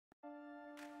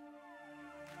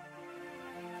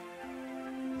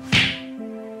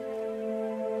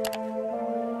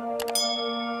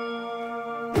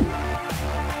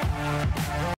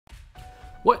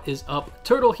What is up,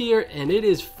 Turtle here, and it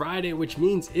is Friday, which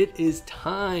means it is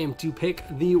time to pick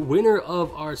the winner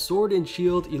of our Sword and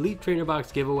Shield Elite Trainer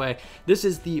Box giveaway. This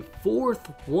is the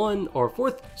fourth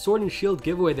Sword and Shield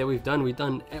giveaway that we've done. We've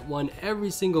done one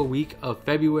every single week of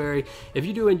February. If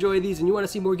you do enjoy these and you want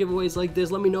to see more giveaways like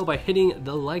this, let me know by hitting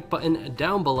the like button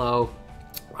down below.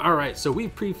 Alright, so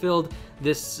we've pre-filled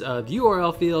this the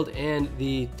URL field and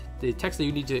the text that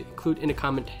you need to include in a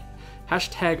comment.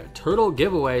 Hashtag turtle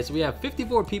giveaway. So we have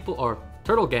 54 people, or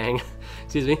turtle gang,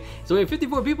 excuse me. So we have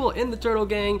 54 people in the turtle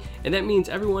gang, and that means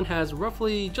everyone has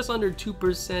roughly just under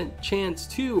 2% chance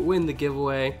to win the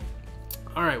giveaway.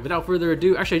 All right, without further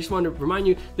ado, actually I just wanted to remind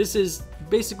you, this is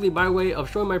basically my way of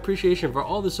showing my appreciation for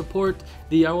all the support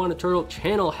the I Want a Turtle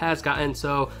channel has gotten.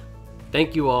 So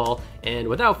thank you all. And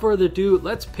without further ado,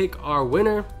 let's pick our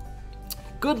winner.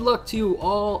 Good luck to you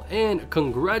all, and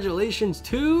congratulations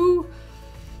to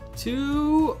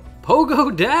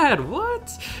Pogo Dad. What?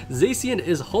 Zacian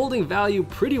is holding value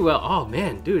pretty well. Oh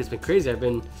man, dude, it's been crazy. I've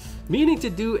been meaning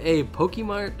to do a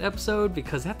Pokemart episode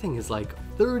because that thing is like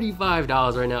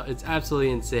 $35 right now. It's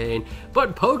absolutely insane.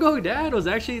 But Pogo Dad was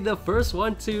actually the first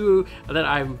one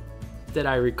that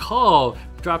I recall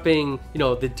dropping, you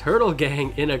know, the Turtle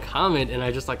Gang in a comment, and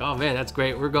I just like, oh man, that's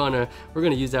great. We're gonna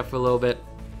use that for a little bit.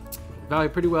 Value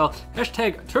pretty well.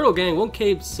 Hashtag Turtle Gang,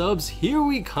 1K subs, here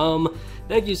we come.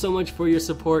 Thank you so much for your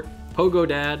support, Pogo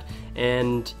Dad.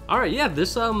 And all right, yeah,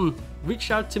 this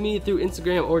reach out to me through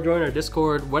Instagram or join our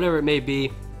Discord, whatever it may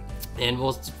be, and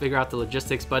we'll figure out the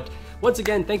logistics. But once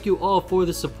again, thank you all for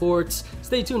the support.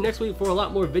 Stay tuned next week for a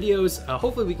lot more videos.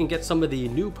 Hopefully we can get some of the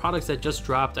new products that just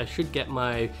dropped. I should get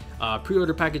my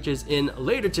pre-order packages in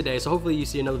later today, so hopefully you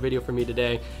see another video from me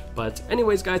today. But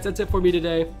anyways, guys, that's it for me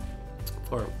today.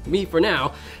 For me for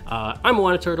now. I'm I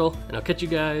Want a Turtle, and I'll catch you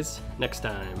guys next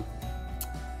time.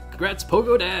 Congrats,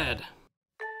 Pogo Dad!